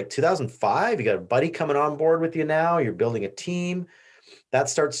success. Like 2005, you got a buddy coming on board with you now. You're building a team. That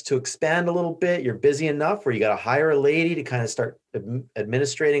starts to expand a little bit. You're busy enough where you got to hire a lady to kind of start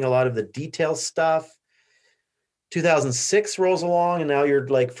administrating a lot of the detail stuff. 2006 rolls along and now you're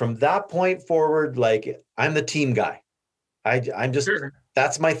like, from that point forward, like I'm the team guy. I'm just,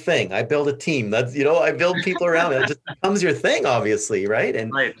 that's my thing. I build a team. That's, I build people around it. It just becomes your thing, obviously. Right.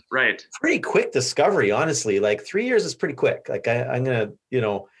 And right. Pretty quick discovery, honestly. Like 3 years is pretty quick. Like I'm going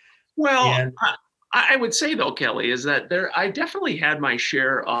to, Well, I would say though, Kelly, is that I definitely had my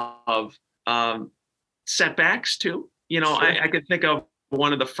share of setbacks too. Sure. I could think of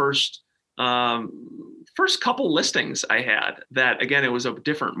one of the first couple listings I had that, again, it was a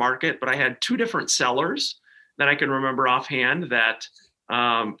different market, but I had two different sellers that I can remember offhand that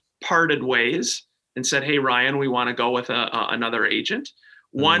parted ways and said, "Hey, Ryan, we want to go with another agent."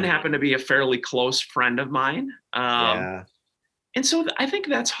 One happened to be a fairly close friend of mine. And so I think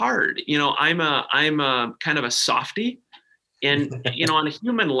that's hard. I'm a kind of a softie, and on a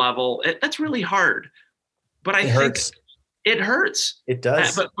human level, that's really hard. But I think it hurts. It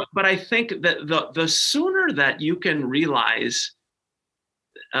does. But I think that the sooner that you can realize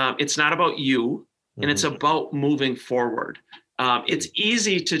it's not about you and it's about moving forward. It's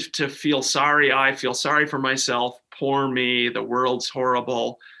easy to feel sorry. I feel sorry for myself. Poor me. The world's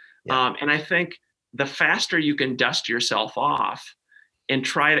horrible. Yeah. And I think the faster you can dust yourself off and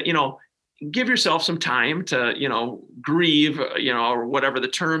try to, give yourself some time to, grieve, or whatever the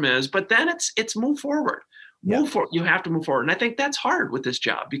term is, but then it's move forward. You have to move forward. And I think that's hard with this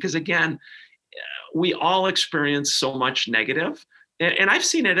job because, again, we all experience so much negative. And I've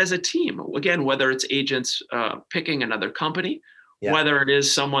seen it as a team, again, whether it's agents picking another company, whether it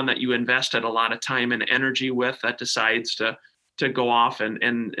is someone that you invested a lot of time and energy with that decides to go off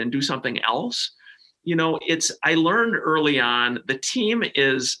and do something else. I learned early on, the team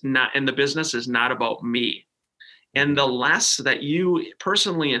is not, and the business is not about me. And the less that you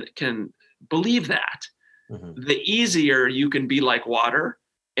personally can believe that, the easier you can be like water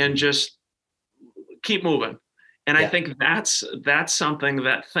and just keep moving. And I think that's something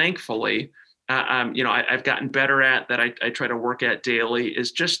that thankfully, I've gotten better at, that I try to work at daily,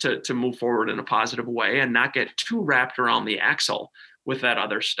 is just to move forward in a positive way and not get too wrapped around the axle with that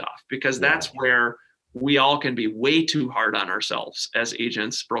other stuff, because that's where we all can be way too hard on ourselves as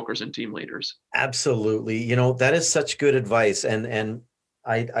agents, brokers, and team leaders. Absolutely. That is such good advice. And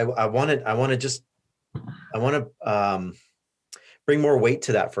I want to bring more weight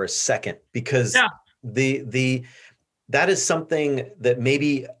to that for a second, because that is something that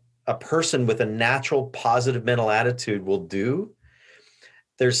maybe a person with a natural positive mental attitude will do.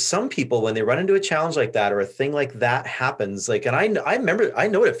 There's some people, when they run into a challenge like that, or a thing like that happens, like, and I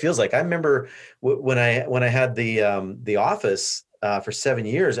know what it feels like. I remember when I had the office for 7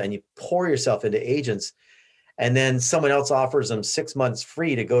 years, and you pour yourself into agents, and then someone else offers them 6 months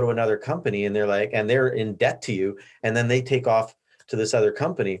free to go to another company, and they're in debt to you, and then they take off to this other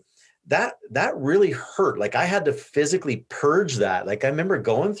company. That really hurt. Like, I had to physically purge that. Like, I remember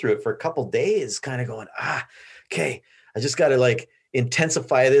going through it for a couple of days, kind of going, okay, I just got to like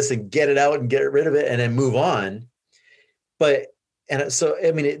intensify this and get it out and get rid of it and then move on. So,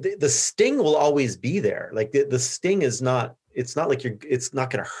 I mean, the sting will always be there. Like, the sting is not, it's not like it's not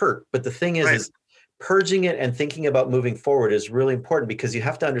going to hurt. But the thing is purging it and thinking about moving forward is really important, because you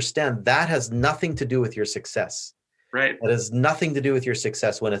have to understand that has nothing to do with your success. Right. That has nothing to do with your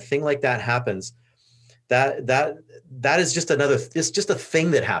success. When a thing like that happens, that is just it's just a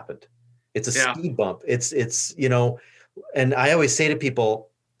thing that happened. It's a speed bump. It's and I always say to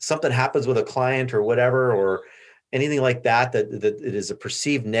people, something happens with a client or whatever, or anything like that it is a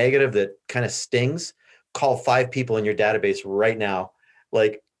perceived negative that kind of stings, call 5 people in your database right now,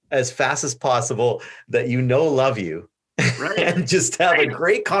 like as fast as possible, that love you. Right. And just have a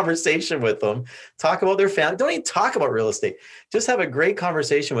great conversation with them. Talk about their family. Don't even talk about real estate. Just have a great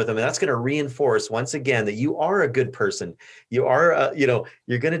conversation with them. And that's going to reinforce, once again, that you are a good person. You are,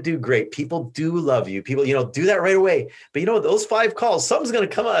 you're going to do great. People do love you. People, do that right away. But those 5 calls, something's going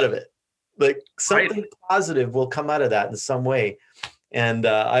to come out of it. Like, something positive will come out of that in some way. And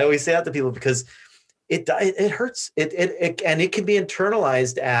I always say that to people, because it hurts. It and it can be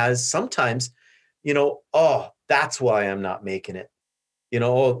internalized as sometimes, that's why I'm not making it.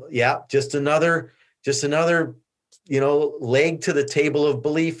 Just another, leg to the table of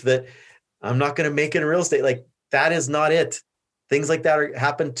belief that I'm not going to make it in real estate. Like, that is not it. Things like that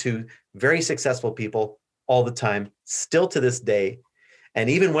happen to very successful people all the time, still to this day. And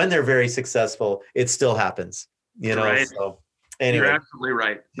even when they're very successful, it still happens, Right. So anyway. You're absolutely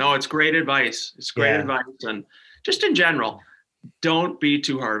right. No, it's great advice. It's great advice. And just in general, don't be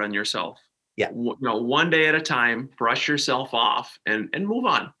too hard on yourself. Yeah. One day at a time, brush yourself off and move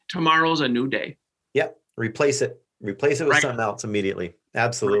on. Tomorrow's a new day. Yep. Replace it with something else immediately.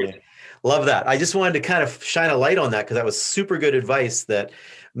 Absolutely. Right. Love that. I just wanted to kind of shine a light on that, because that was super good advice that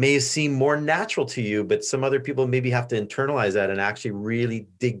may seem more natural to you, but some other people maybe have to internalize that and actually really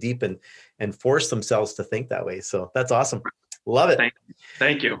dig deep and force themselves to think that way. So that's awesome. Love it.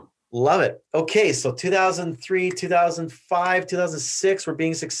 Thank you. Love it. Okay. So 2003, 2005, 2006, we're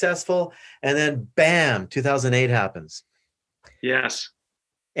being successful. And then bam, 2008 happens. Yes.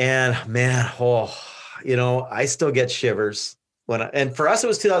 And man, I still get shivers and for us, it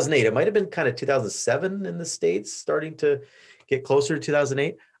was 2008. It might've been kind of 2007 in the States, starting to get closer to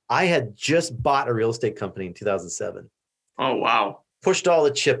 2008. I had just bought a real estate company in 2007. Oh, wow. Pushed all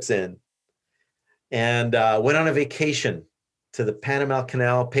the chips in and went on a vacation to the Panama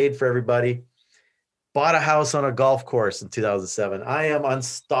Canal, paid for everybody, bought a house on a golf course in 2007. I am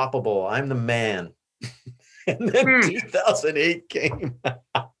unstoppable. I'm the man. And then 2008 came.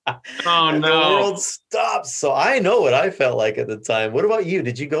 Oh, no. The world stopped. So I know what I felt like at the time. What about you?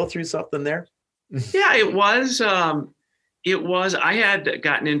 Did you go through something there? Yeah, it was. I had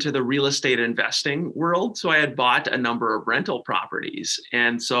gotten into the real estate investing world. So I had bought a number of rental properties.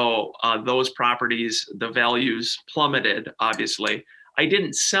 And so those properties, the values plummeted, obviously. I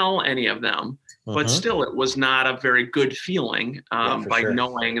didn't sell any of them, but still it was not a very good feeling by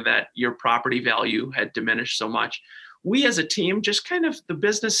knowing that your property value had diminished so much. We as a team, just kind of, the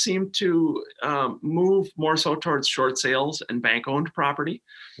business seemed to move more so towards short sales and bank-owned property.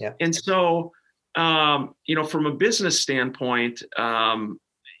 Yeah. And so, from a business standpoint,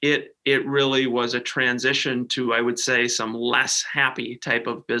 it really was a transition to, I would say, some less happy type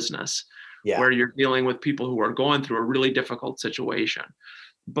of business, where you're dealing with people who are going through a really difficult situation.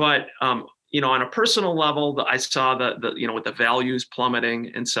 But, on a personal level, I saw the with the values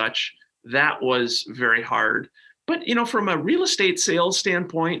plummeting and such, that was very hard. But, from a real estate sales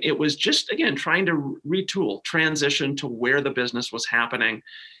standpoint, it was just, again, trying to retool, transition to where the business was happening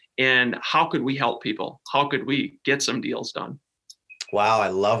and how could we help people? How could we get some deals done? Wow, I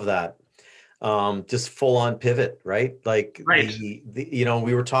love that. Just full on pivot, right? Like right. We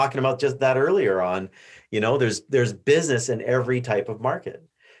were talking about just that earlier on, there's business in every type of market.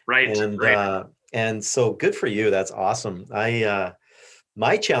 Right. And so good for you. That's awesome.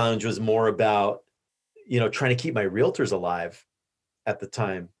 My challenge was more about, trying to keep my realtors alive at the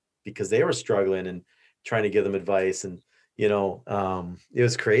time because they were struggling and trying to give them advice. And, it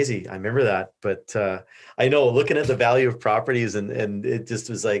was crazy. I remember that, but I know looking at the value of properties and it just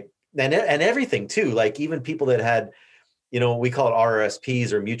was like, and everything too, like even people that had, we call it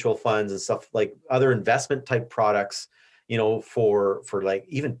RRSPs or mutual funds and stuff, like other investment type products, for like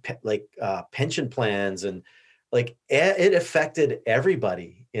even pension plans, and like it affected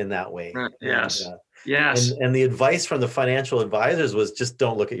everybody in that way. Yes. And, yes. And the advice from the financial advisors was just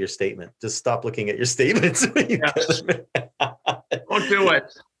don't look at your statement. Just stop looking at your statements. Yes. Don't do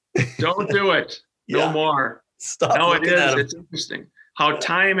it. Don't do it. No more. Stop. No, it is. It's interesting how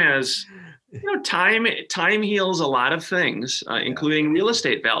time has, time heals a lot of things, including real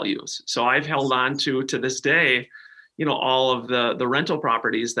estate values. So I've held on to this day, all of the rental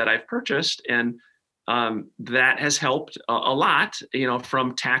properties that I've purchased, and that has helped a lot,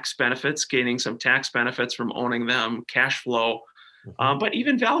 from tax benefits, gaining some tax benefits from owning them, cash flow, but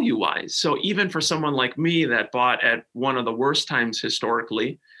even value wise. So even for someone like me that bought at one of the worst times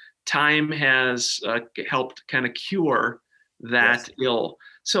historically, time has helped kind of cure that ill.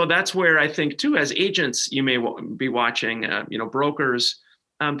 So that's where I think too, as agents, you may be watching, brokers,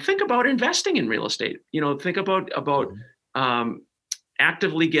 think about investing in real estate, think about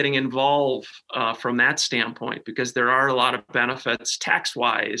actively getting involved from that standpoint, because there are a lot of benefits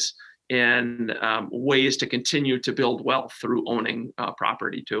tax-wise and ways to continue to build wealth through owning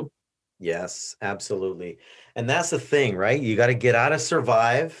property too. Yes, absolutely. And that's the thing, right? You got to get out of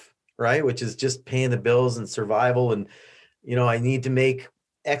survive, right? Which is just paying the bills and survival. And, I need to make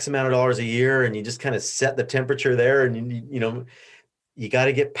X amount of dollars a year, and you just kind of set the temperature there, and you got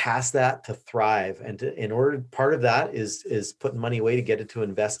to get past that to thrive. And part of that is putting money away to get into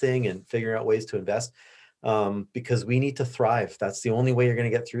investing and figuring out ways to invest, because we need to thrive. That's the only way you're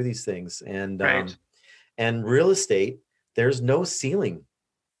going to get through these things. And, and real estate, there's no ceiling,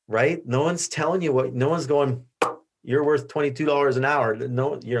 right? No one's telling you no one's going, you're worth $22 an hour.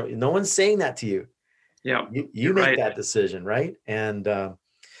 No, no one's saying that to you. Yeah. You make that decision. Right. And,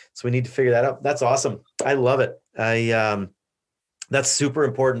 so we need to figure that out. That's awesome. I love it. That's super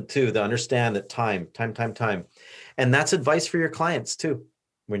important too, to understand that time. And that's advice for your clients too,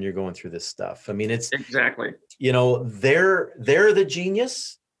 when you're going through this stuff. I mean, it's exactly, they're the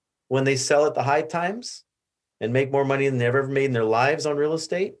genius when they sell at the high times and make more money than they've ever made in their lives on real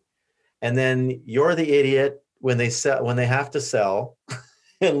estate. And then you're the idiot when they have to sell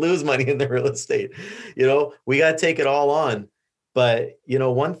and lose money in the real estate. We got to take it all on. But,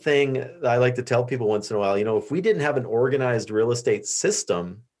 one thing I like to tell people once in a while, if we didn't have an organized real estate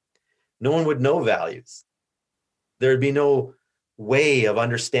system, no one would know values. There'd be no way of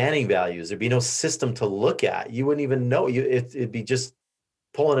understanding values. There'd be no system to look at. You wouldn't even know. It'd be just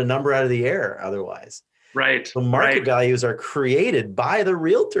pulling a number out of the air otherwise. Right. So market values are created by the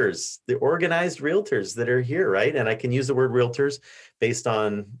realtors, the organized realtors that are here, right? And I can use the word realtors based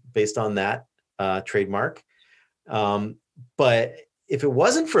on that trademark. But if it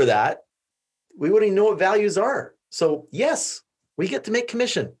wasn't for that, we wouldn't even know what values are. So yes, we get to make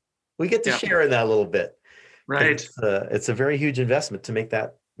commission. We get to share in that a little bit. Right. It's a very huge investment to make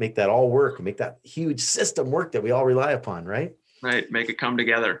that all work, make that huge system work that we all rely upon. Right. Right. Make it come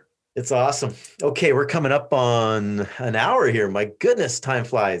together. It's awesome. Okay. We're coming up on an hour here. My goodness, time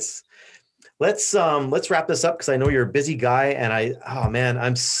flies. Let's wrap this up, because I know you're a busy guy, and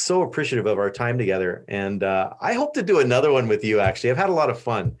I'm so appreciative of our time together. And I hope to do another one with you. Actually, I've had a lot of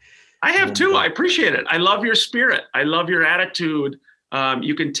fun. I have too. I appreciate it. I love your spirit. I love your attitude.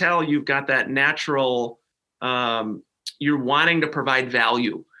 You can tell you've got that natural, you're wanting to provide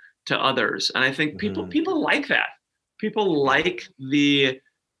value to others. And I think people like that. People like the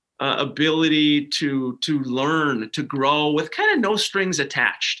ability to learn, to grow with kind of no strings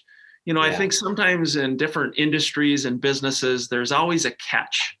attached. I think sometimes in different industries and businesses, there's always a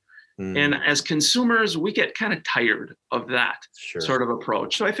catch. And as consumers, we get kind of tired of that sort of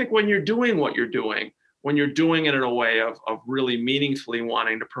approach. So I think when you're doing what you're doing, when you're doing it in a way of really meaningfully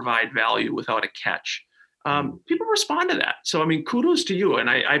wanting to provide value without a catch, people respond to that. So, kudos to you. And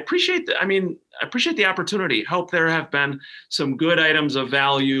I appreciate the opportunity. Hope there have been some good items of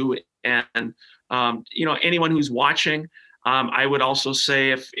value and anyone who's watching, I would also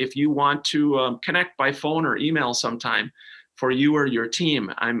say if you want to connect by phone or email sometime for you or your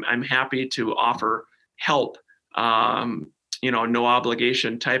team, I'm happy to offer help, no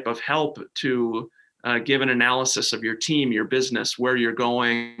obligation type of help to give an analysis of your team, your business, where you're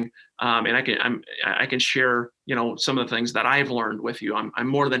going, and I can share some of the things that I've learned with you. I'm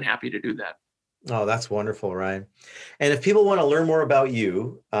more than happy to do that. Oh, that's wonderful, Ryan. And if people want to learn more about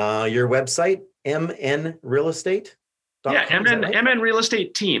you, your website, MN Real Estate. Yeah,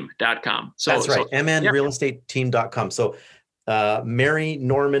 mnrealestateteam.com. So that's right, mnrealestateteam.com. So Mary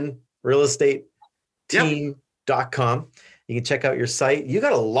Norman Real Estate Team.com. You can check out your site. You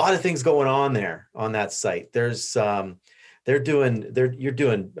got a lot of things going on there on that site. There's you're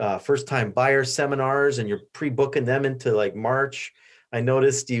doing first time buyer seminars, and you're pre-booking them into like March. I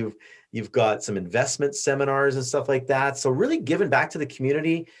noticed you've got some investment seminars and stuff like that. So really giving back to the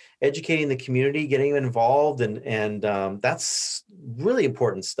community, educating the community, getting involved, and that's really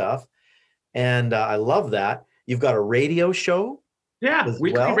important stuff. And I love that. You've got a radio show. Yeah,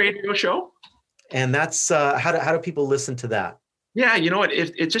 weekly radio show. And that's how do people listen to that? Yeah, you know what?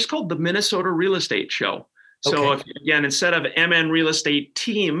 It's just called the Minnesota Real Estate Show. So again, instead of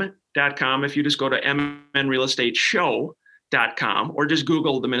mnrealestateteam.com, if you just go to mnrealestateshow.com or just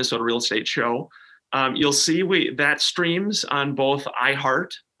Google the Minnesota Real Estate Show, you'll see that streams on both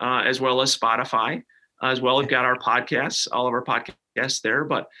iHeart as well as Spotify, as well. We've got our podcasts, all of our podcasts there.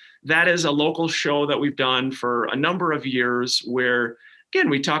 But that is a local show that we've done for a number of years where, again,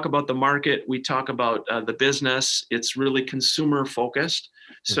 we talk about the market, we talk about the business. It's really consumer focused.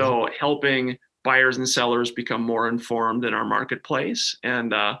 So helping buyers and sellers become more informed in our marketplace.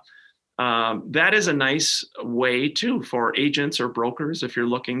 And that is a nice way too for agents or brokers. If you're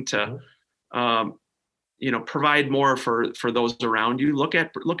looking to, provide more for those around you, look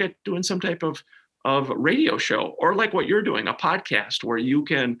at doing some type of radio show, or like what you're doing, a podcast where you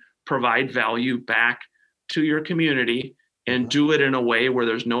can provide value back to your community and do it in a way where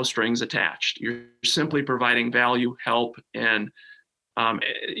there's no strings attached. You're simply providing value, help, and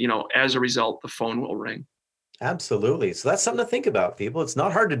as a result, the phone will ring. Absolutely. So that's something to think about, people. It's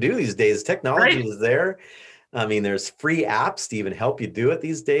not hard to do these days. Technology is there. I mean, there's free apps to even help you do it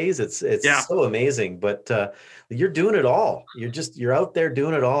these days. It's so amazing, but you're doing it all. You're out there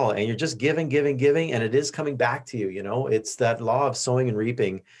doing it all, and you're just giving, and it is coming back to you. It's that law of sowing and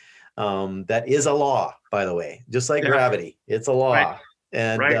reaping. That is a law, by the way, just like gravity. It's a law. Right.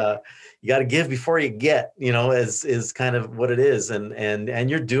 And you got to give before you get, is kind of what it is. And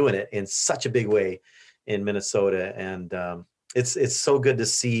you're doing it in such a big way in Minnesota. And it's so good to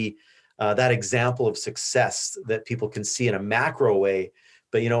see that example of success that people can see in a macro way,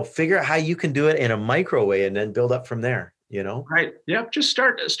 but, figure out how you can do it in a micro way and then build up from there, Right. Yep. Just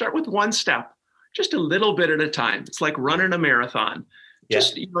start with one step, just a little bit at a time. It's like running a marathon.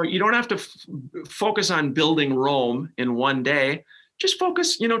 Just, you don't have to focus on building Rome in one day. Just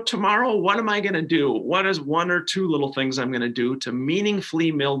focus, tomorrow, what am I going to do? What is one or two little things I'm going to do to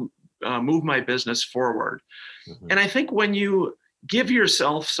meaningfully move my business forward? And I think when you give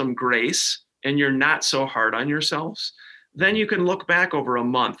yourself some grace and you're not so hard on yourselves, then you can look back over a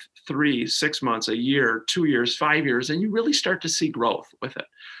month, 3, 6 months, a year, 2 years, 5 years, and you really start to see growth with it.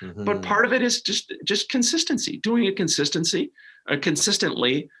 But part of it is just consistency, doing it consistently, and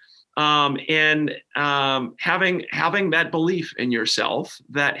having that belief in yourself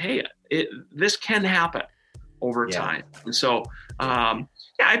that, hey, this can happen over time. And so,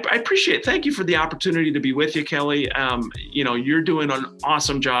 I appreciate it. Thank you for the opportunity to be with you, Kelly. You're doing an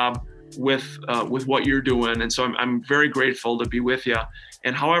awesome job with what you're doing. And so I'm very grateful to be with you.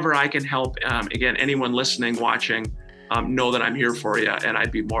 And however I can help, again, anyone listening, watching, know that I'm here for you. And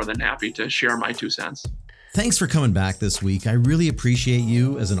I'd be more than happy to share my 2 cents. Thanks for coming back this week. I really appreciate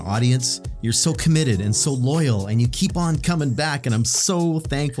you as an audience. You're so committed and so loyal, and you keep on coming back, and I'm so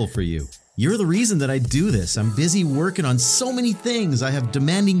thankful for you. You're the reason that I do this. I'm busy working on so many things. I have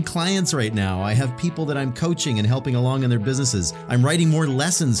demanding clients right now. I have people that I'm coaching and helping along in their businesses. I'm writing more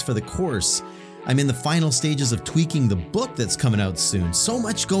lessons for the course. I'm in the final stages of tweaking the book that's coming out soon. So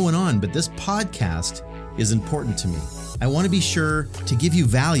much going on, but this podcast is important to me. I want to be sure to give you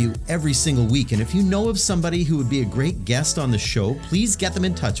value every single week. And if you know of somebody who would be a great guest on the show, please get them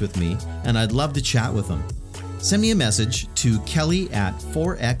in touch with me, and I'd love to chat with them. Send me a message to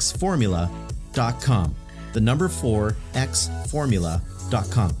kelly@4xformula.com, the number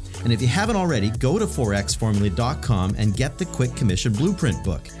 4xformula.com. And if you haven't already, go to 4xformula.com and get the Quick Commission Blueprint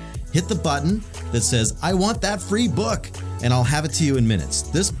book. Hit the button that says, I want that free book. and I'll have it to you in minutes.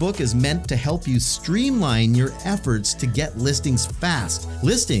 This book is meant to help you streamline your efforts to get listings fast.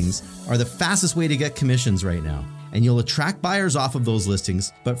 Listings are the fastest way to get commissions right now, and you'll attract buyers off of those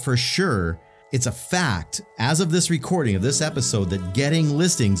listings, but for sure, it's a fact, as of this recording of this episode, that getting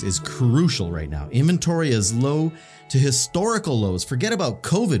listings is crucial right now. Inventory is low to historical lows. Forget about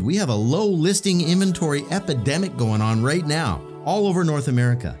COVID. We have a low listing inventory epidemic going on right now, all over North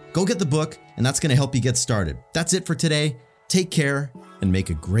America. Go get the book, and that's going to help you get started. That's it for today. Take care and make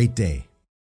a great day.